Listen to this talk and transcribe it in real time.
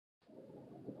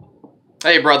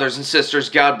Hey brothers and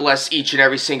sisters, God bless each and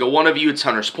every single one of you. It's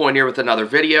Hunter's Point here with another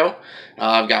video.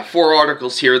 I've got 4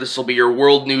 articles here. This will be your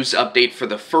world news update for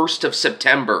the 1st of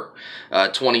September,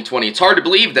 2020. It's hard to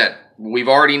believe that we've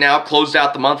already now closed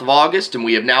out the month of August and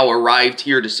we have now arrived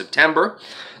here to September.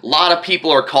 A lot of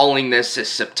people are calling this a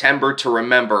September to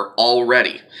remember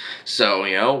already.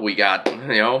 So, we got,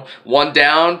 one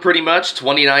down pretty much,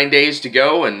 29 days to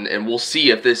go, and we'll see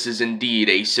if this is indeed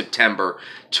a September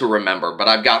to remember. But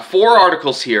I've got 4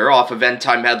 articles here off of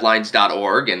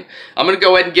endtimeheadlines.org, and I'm going to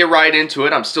go ahead and get right into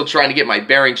it. I'm still trying to get my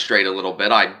bearings straight a little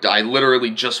bit. I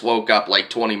literally just woke up like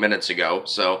 20 minutes ago,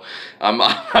 so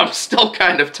I'm still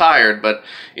kind of tired, but,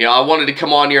 I wanted to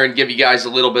come on here and give you guys a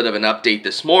little bit of an update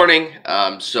this morning,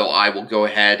 so I will go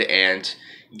ahead and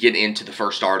get into the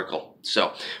first article.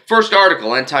 So, first article,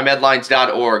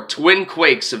 endtimeheadlines.org. Twin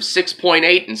quakes of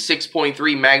 6.8 and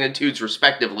 6.3 magnitudes,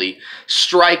 respectively,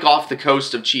 strike off the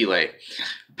coast of Chile.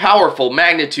 Powerful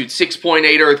magnitude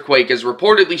 6.8 earthquake has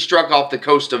reportedly struck off the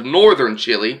coast of northern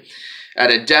Chile at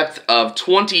a depth of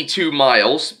 22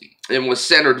 miles and was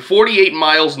centered 48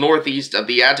 miles northeast of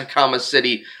the Atacama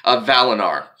city of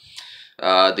Vallenar.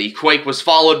 The quake was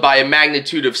followed by a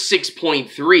magnitude of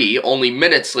 6.3 only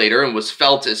minutes later and was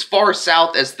felt as far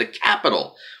south as the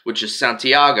capital, which is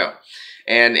Santiago,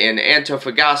 and in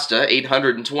Antofagasta,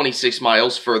 826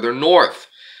 miles further north.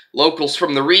 Locals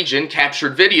from the region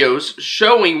captured videos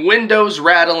showing windows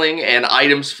rattling and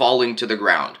items falling to the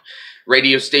ground.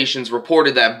 Radio stations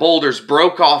reported that boulders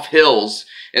broke off hills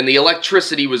and the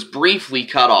electricity was briefly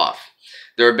cut off.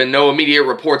 There have been no immediate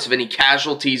reports of any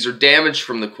casualties or damage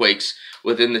from the quakes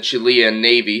within the Chilean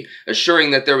Navy, assuring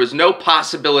that there was no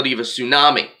possibility of a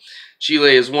tsunami.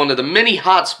 Chile is one of the many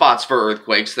hotspots for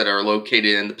earthquakes that are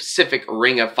located in the Pacific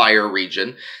Ring of Fire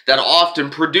region that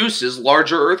often produces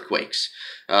larger earthquakes.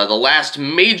 The last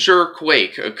major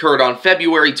quake occurred on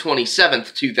February 27,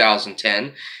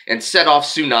 2010, and set off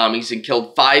tsunamis and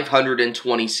killed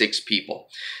 526 people.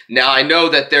 Now, I know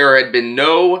that there had been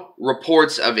no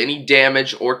reports of any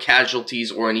damage or casualties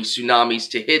or any tsunamis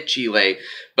to hit Chile,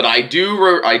 but I do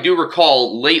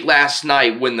recall late last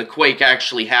night when the quake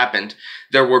actually happened,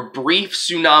 there were brief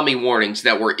tsunami warnings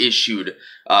that were issued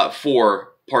for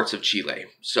parts of Chile.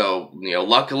 So,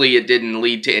 luckily it didn't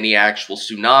lead to any actual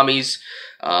tsunamis.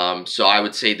 So I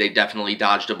would say they definitely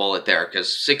dodged a bullet there,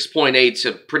 because 6.8 is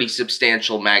a pretty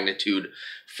substantial magnitude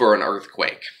for an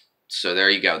earthquake. So there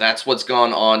you go. That's what's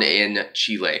gone on in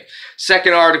Chile.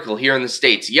 Second article here in the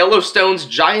States. Yellowstone's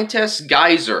giantess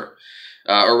Geyser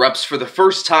erupts for the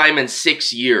first time in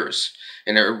 6 years.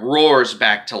 And it roars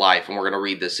back to life. And we're going to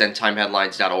read this,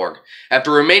 endtimeheadlines.org.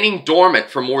 After remaining dormant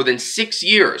for more than 6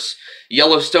 years,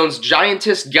 Yellowstone's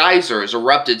giantess Geyser has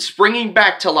erupted, springing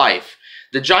back to life.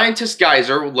 The giantess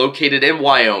Geyser, located in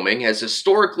Wyoming, has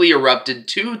historically erupted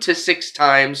 2 to 6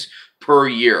 times per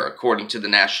year, according to the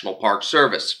National Park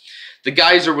Service. The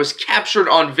geyser was captured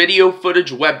on video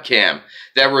footage webcam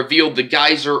that revealed the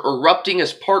geyser erupting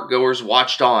as parkgoers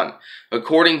watched on.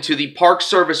 According to the Park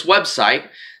Service website,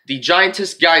 the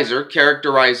giantess geyser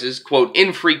characterizes, quote,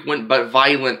 infrequent but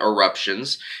violent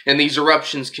eruptions, and these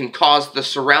eruptions can cause the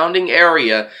surrounding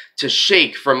area to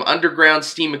shake from underground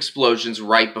steam explosions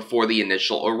right before the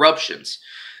initial eruptions.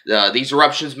 These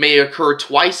eruptions may occur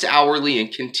twice hourly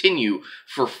and continue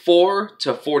for 4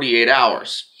 to 48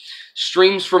 hours.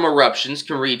 Streams from eruptions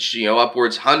can reach,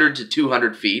 upwards 100 to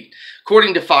 200 feet.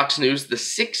 According to Fox News, the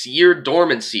 6-year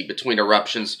dormancy between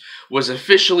eruptions was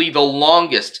officially the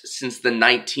longest since the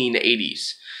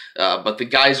 1980s. But the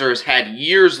geyser has had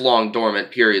years-long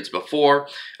dormant periods before.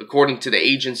 According to the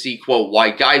agency, quote, why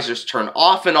geysers turn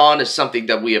off and on is something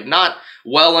that we have not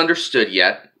well understood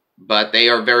yet, but they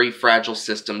are very fragile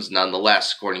systems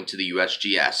nonetheless, according to the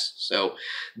USGS. So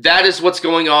that is what's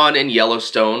going on in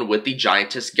Yellowstone with the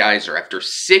giantess geyser. After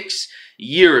 6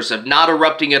 years of not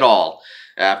erupting at all,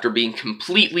 after being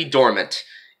completely dormant,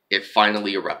 it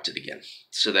finally erupted again.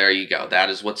 So there you go. That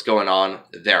is what's going on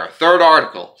there. Third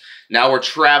article. Now we're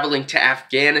traveling to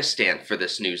Afghanistan for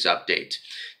this news update.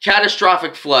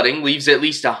 Catastrophic flooding leaves at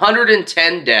least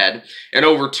 110 dead and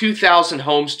over 2,000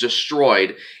 homes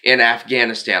destroyed in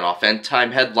Afghanistan, off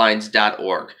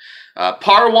endtimeheadlines.org.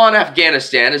 Parwan,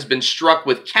 Afghanistan has been struck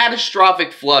with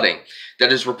catastrophic flooding that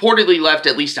has reportedly left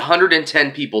at least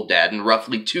 110 people dead and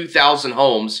roughly 2,000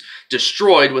 homes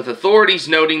destroyed, with authorities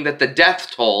noting that the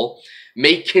death toll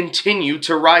may continue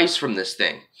to rise from this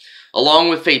thing. Along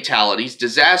with fatalities,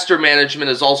 disaster management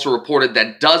has also reported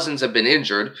that dozens have been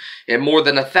injured and more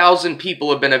than 1,000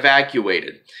 people have been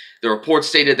evacuated. The report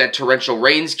stated that torrential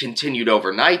rains continued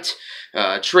overnight,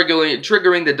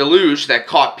 triggering the deluge that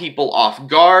caught people off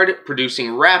guard,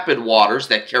 producing rapid waters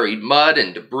that carried mud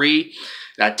and debris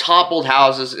that toppled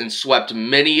houses and swept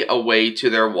many away to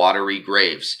their watery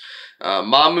graves.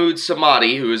 Mahmoud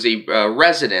Samadi, who is a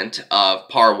resident of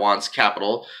Parwan's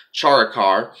capital,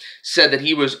 Charikar, said that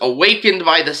he was awakened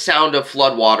by the sound of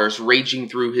floodwaters raging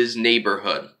through his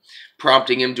neighborhood,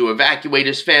 prompting him to evacuate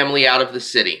his family out of the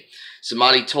city.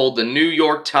 Samadi told the New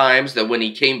York Times that when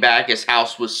he came back, his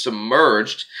house was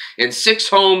submerged and 6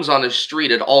 homes on his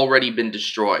street had already been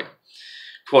destroyed.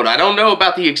 Quote, "I don't know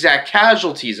about the exact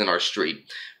casualties in our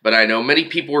street, but I know many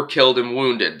people were killed and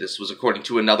wounded." This was according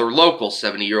to another local,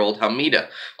 70-year-old Hamida,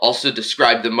 also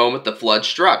described the moment the flood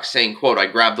struck, saying, quote, "I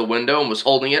grabbed the window and was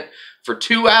holding it for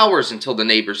 2 hours until the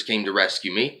neighbors came to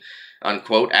rescue me,"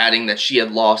 unquote, adding that she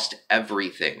had lost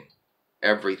everything.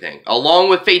 Everything. Along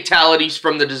with fatalities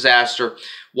from the disaster,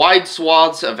 wide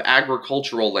swaths of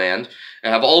agricultural land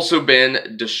have also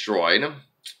been destroyed,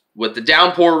 with the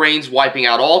downpour rains wiping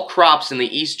out all crops in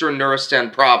the eastern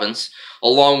Nuristan province,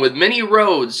 along with many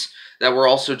roads that were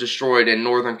also destroyed in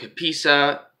northern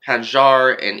Kapisa,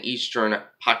 Panjshir, and eastern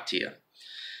Paktia.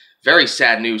 Very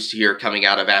sad news to hear coming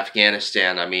out of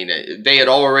Afghanistan. I mean, they had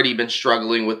already been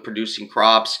struggling with producing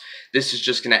crops. This is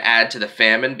just going to add to the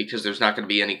famine because there's not going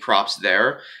to be any crops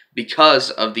there because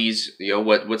of these,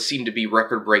 what seem to be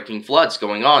record-breaking floods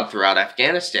going on throughout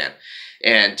Afghanistan.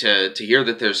 And to hear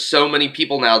that there's so many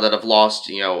people now that have lost,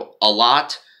 a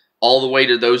lot, all the way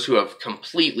to those who have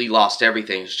completely lost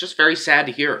everything, it's just very sad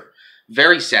to hear.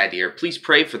 Very sad to hear. Please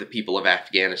pray for the people of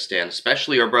Afghanistan,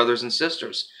 especially our brothers and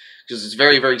sisters, because it's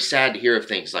very, very sad to hear of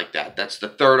things like that. That's the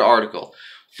 3rd article.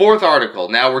 4th article.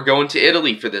 Now we're going to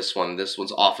Italy for this one. This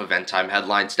one's off of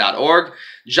endtimeheadlines.org.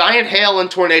 Giant hail and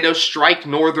tornadoes strike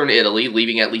northern Italy,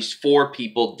 leaving at least 4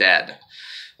 people dead.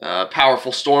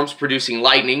 Powerful storms producing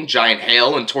lightning, giant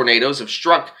hail, and tornadoes have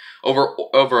struck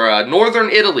over northern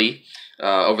Italy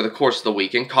over the course of the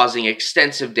weekend, causing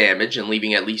extensive damage and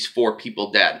leaving at least 4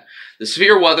 people dead. The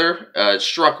severe weather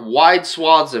struck wide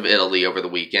swaths of Italy over the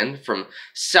weekend, from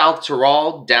South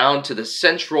Tyrol down to the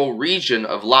central region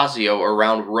of Lazio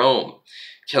around Rome,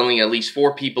 killing at least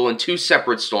 4 people in 2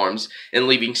 separate storms and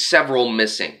leaving several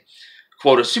missing.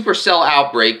 Quote, "A supercell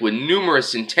outbreak with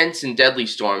numerous intense and deadly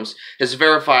storms has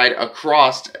verified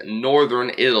across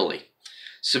northern Italy,"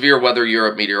 Severe Weather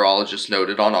Europe meteorologist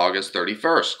noted on August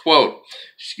 31st. Quote,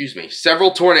 "Several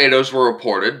tornadoes were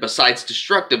reported, besides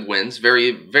destructive winds,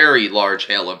 very, very large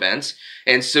hail events,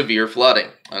 and severe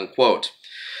flooding," unquote.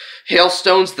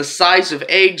 Hailstones the size of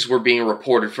eggs were being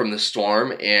reported from the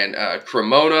storm in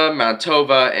Cremona,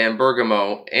 Mantova, and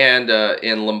Bergamo, and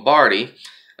in Lombardy,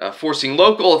 forcing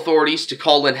local authorities to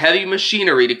call in heavy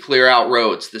machinery to clear out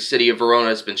roads. The city of Verona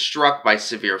has been struck by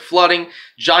severe flooding,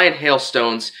 giant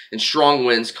hailstones, and strong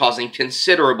winds causing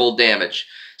considerable damage.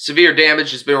 Severe damage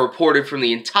has been reported from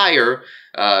the entire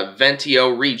Veneto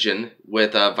region,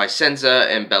 with Vicenza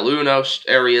and Belluno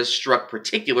areas struck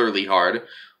particularly hard,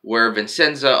 where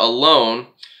Vicenza alone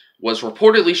was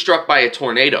reportedly struck by a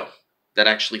tornado that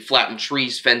actually flattened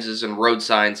trees, fences, and road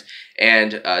signs,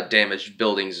 and damaged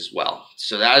buildings as well.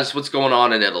 So that is what's going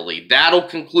on in Italy. That'll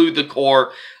conclude the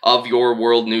core of your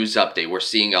world news update. We're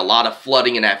seeing a lot of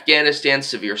flooding in Afghanistan,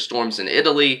 severe storms in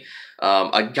Italy.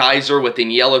 A geyser within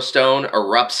Yellowstone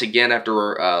erupts again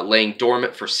after laying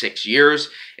dormant for 6 years.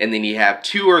 And then you have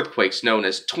 2 earthquakes known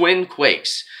as twin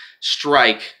quakes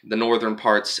strike the northern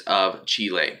parts of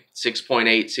Chile.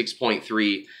 6.8,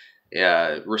 6.3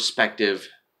 respective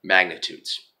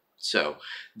magnitudes. So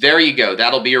there you go.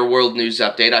 That'll be your world news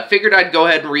update. I figured I'd go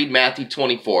ahead and read Matthew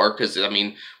 24 because, I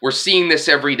mean, we're seeing this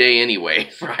every day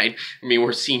anyway, right? I mean,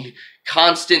 we're seeing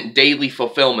constant daily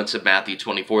fulfillments of Matthew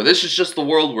 24. This is just the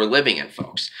world we're living in,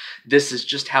 folks. This is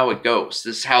just how it goes.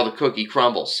 This is how the cookie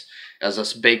crumbles, as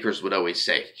us bakers would always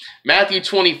say. Matthew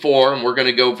 24, and we're going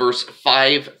to go verse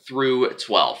 5 through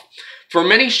 12. "For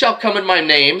many shall come in my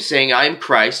name, saying, I am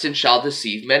Christ, and shall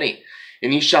deceive many.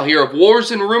 And ye shall hear of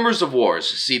wars and rumors of wars.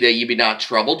 See that ye be not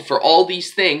troubled, for all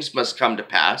these things must come to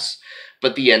pass,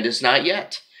 but the end is not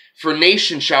yet. For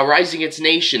nation shall rise against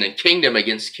nation, and kingdom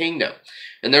against kingdom.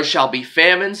 And there shall be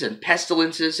famines and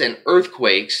pestilences and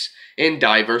earthquakes in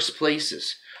divers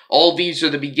places. All these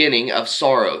are the beginning of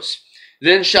sorrows.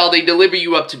 Then shall they deliver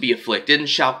you up to be afflicted, and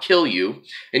shall kill you,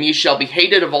 and ye shall be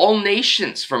hated of all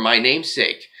nations for my name's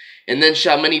sake. And then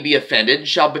shall many be offended, and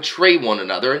shall betray one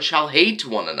another, and shall hate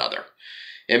one another.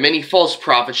 And many false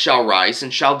prophets shall rise,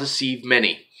 and shall deceive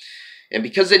many. And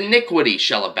because iniquity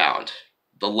shall abound,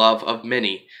 the love of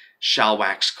many shall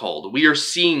wax cold." We are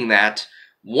seeing that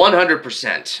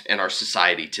 100% in our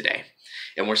society today.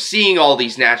 And we're seeing all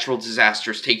these natural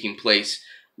disasters taking place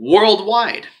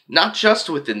worldwide, not just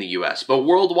within the U.S., but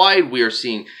worldwide we are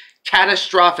seeing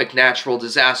catastrophic natural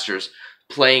disasters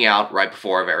playing out right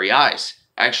before our very eyes.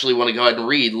 I actually want to go ahead and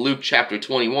read Luke chapter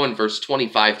 21, verse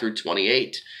 25 through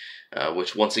 28,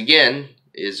 which once again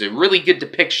is a really good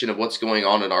depiction of what's going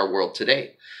on in our world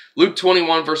today. Luke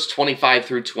 21, verse 25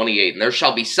 through 28, "And there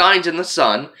shall be signs in the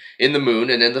sun, in the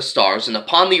moon, and in the stars, and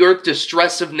upon the earth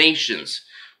distress of nations,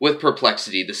 with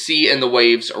perplexity, the sea and the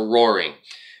waves are roaring.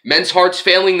 Men's hearts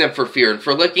failing them for fear, and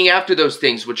for looking after those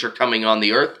things which are coming on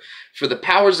the earth, for the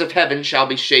powers of heaven shall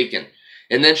be shaken.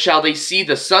 And then shall they see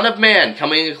the Son of Man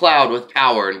coming in a cloud with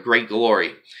power and great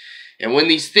glory. And when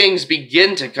these things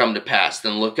begin to come to pass,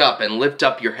 then look up and lift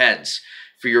up your heads,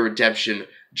 for your redemption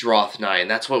draweth nigh."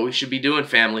 And that's what we should be doing,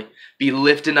 family. Be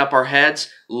lifting up our heads,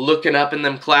 looking up in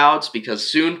them clouds,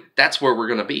 because soon that's where we're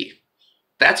going to be.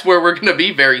 That's where we're going to be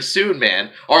very soon,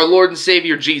 man. Our Lord and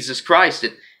Savior Jesus Christ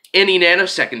at any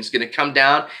nanosecond is going to come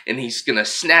down and he's going to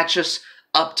snatch us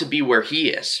up to be where he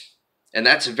is. And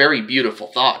that's a very beautiful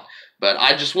thought. But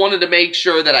I just wanted to make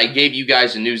sure that I gave you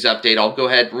guys a news update. I'll go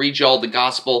ahead and read you all the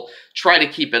gospel, try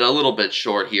to keep it a little bit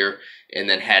short here, and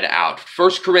then head out.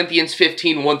 1 Corinthians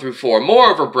 15, 1 through 4.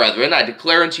 "Moreover, brethren, I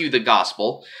declare unto you the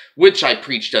gospel, which I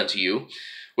preached unto you,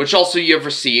 which also ye have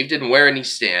received, and wherein ye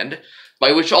stand,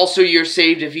 by which also ye are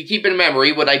saved, if ye keep in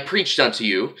memory what I preached unto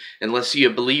you, unless ye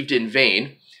have believed in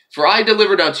vain. For I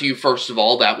delivered unto you first of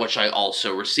all that which I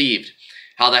also received,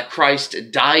 how that Christ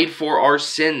died for our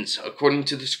sins, according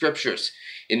to the Scriptures,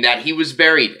 in that he was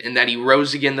buried, and that he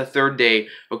rose again the third day,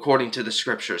 according to the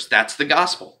Scriptures." That's the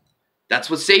gospel. That's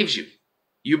what saves you.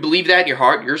 You believe that in your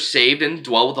heart, you're saved and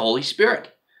dwell with the Holy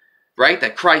Spirit. Right?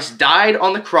 That Christ died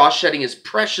on the cross, shedding his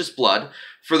precious blood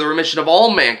for the remission of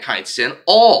all mankind's sin,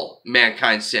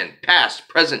 past,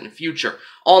 present, and future,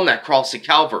 on that cross at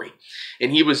Calvary.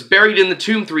 And he was buried in the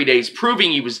tomb 3 days,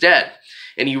 proving he was dead.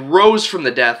 And he rose from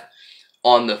the death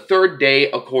on the third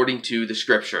day according to the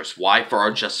Scriptures. Why? For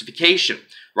our justification,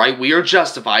 right? We are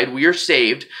justified, we are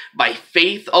saved by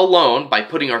faith alone, by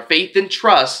putting our faith and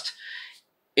trust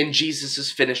in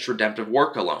Jesus' finished redemptive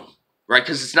work alone, right?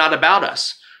 Because it's not about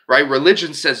us, right?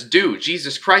 Religion says do.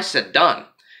 Jesus Christ said done.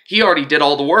 He already did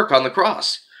all the work on the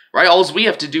cross, right? All we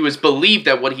have to do is believe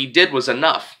that what he did was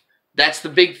enough. That's the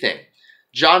big thing.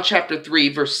 John chapter 3,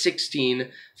 verse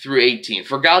 16 through 18.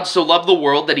 "For God so loved the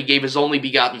world that he gave his only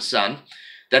begotten Son,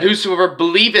 that whosoever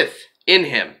believeth in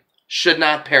him should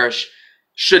not perish.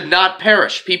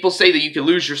 People say that you can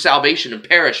lose your salvation and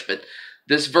perish, but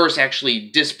this verse actually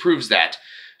disproves that.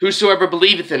 "Whosoever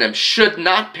believeth in him should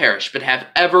not perish, but have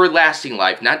everlasting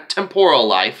life." Not temporal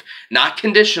life, not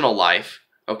conditional life,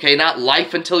 okay? Not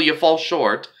life until you fall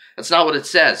short. That's not what it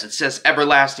says. It says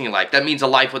everlasting life. That means a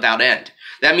life without end.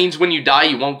 That means when you die,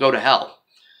 you won't go to hell,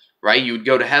 right? You would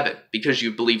go to heaven because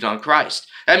you believed on Christ.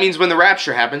 That means when the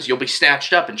rapture happens, you'll be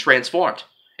snatched up and transformed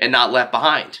and not left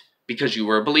behind because you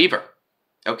were a believer.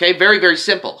 Okay, very, very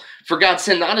simple. "For God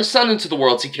sent not his Son into the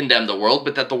world to condemn the world,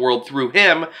 but that the world through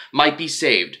him might be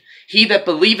saved. He that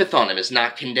believeth on him is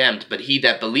not condemned, but he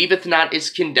that believeth not is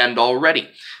condemned already,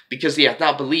 because he hath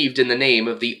not believed in the name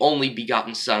of the only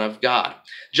begotten Son of God."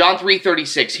 John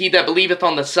 3:36, "He that believeth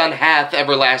on the Son hath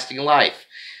everlasting life.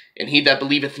 And he that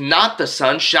believeth not the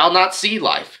Son shall not see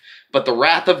life, but the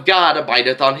wrath of God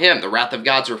abideth on him." The wrath of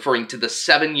God's referring to the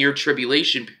 7-year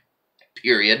tribulation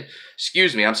period.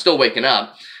 Excuse me, I'm still waking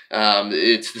up.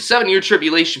 It's the 7-year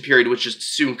tribulation period which is to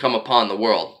soon come upon the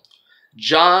world.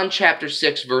 John chapter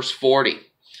 6, verse 40,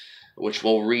 which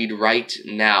we'll read right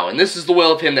now. "And this is the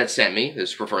will of him that sent me,"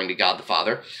 this is referring to God the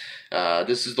Father.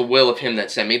 "This is the will of him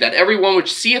that sent me, that everyone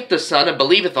which seeth the Son and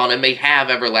believeth on him may have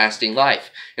everlasting life.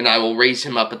 And I will raise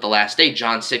him up at the last day."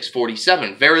 John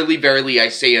 6:47, "Verily, verily, I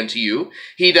say unto you,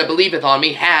 he that believeth on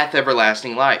me hath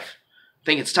everlasting life." I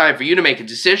think it's time for you to make a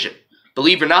decision.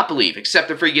 Believe or not believe, accept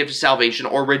the free gift of salvation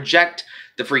or reject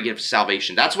the free gift of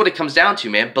salvation. That's what it comes down to,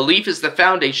 man. Belief is the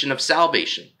foundation of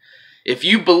salvation. If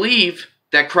you believe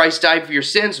that Christ died for your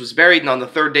sins, was buried, and on the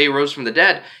third day rose from the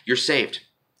dead, you're saved.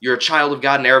 You're a child of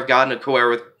God, an heir of God, and a co-heir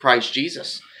with Christ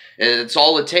Jesus. And it's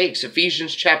all it takes.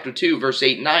 Ephesians chapter 2, verse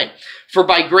 8 and 9. "For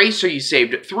by grace are ye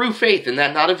saved, through faith, and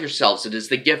that not of yourselves. It is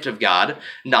the gift of God,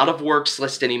 not of works,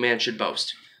 lest any man should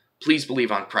boast." Please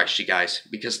believe on Christ, you guys,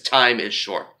 because time is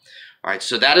short. All right,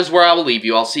 so that is where I will leave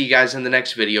you. I'll see you guys in the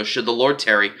next video, should the Lord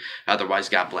tarry. Otherwise,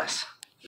 God bless.